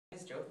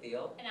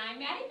Thiel. And I'm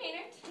Maddie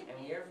Painter.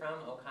 And we are from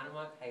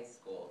Oconomowoc High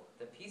School.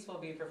 The piece we'll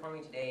be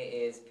performing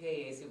today is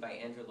Pia by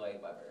Andrew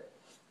Lloyd Webber.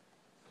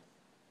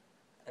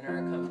 And our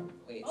accompanist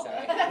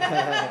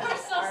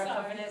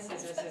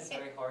is Mrs.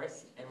 Roy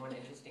Horst. And one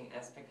interesting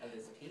aspect of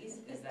this piece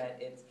is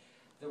that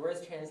the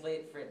words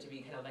translate for it to be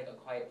kind of like a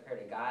quiet prayer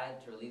to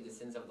God to relieve the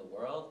sins of the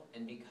world.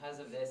 And because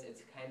of this,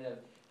 it's kind of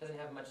doesn't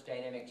have much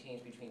dynamic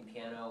change between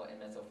piano and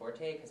mezzo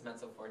forte, because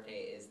mezzo forte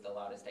is the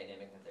loudest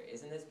dynamic that there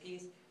is in this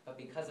piece. But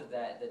because of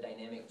that, the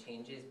dynamic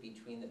changes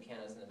between the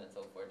pianos and the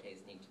mezzo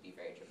fortes need to be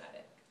very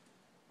dramatic.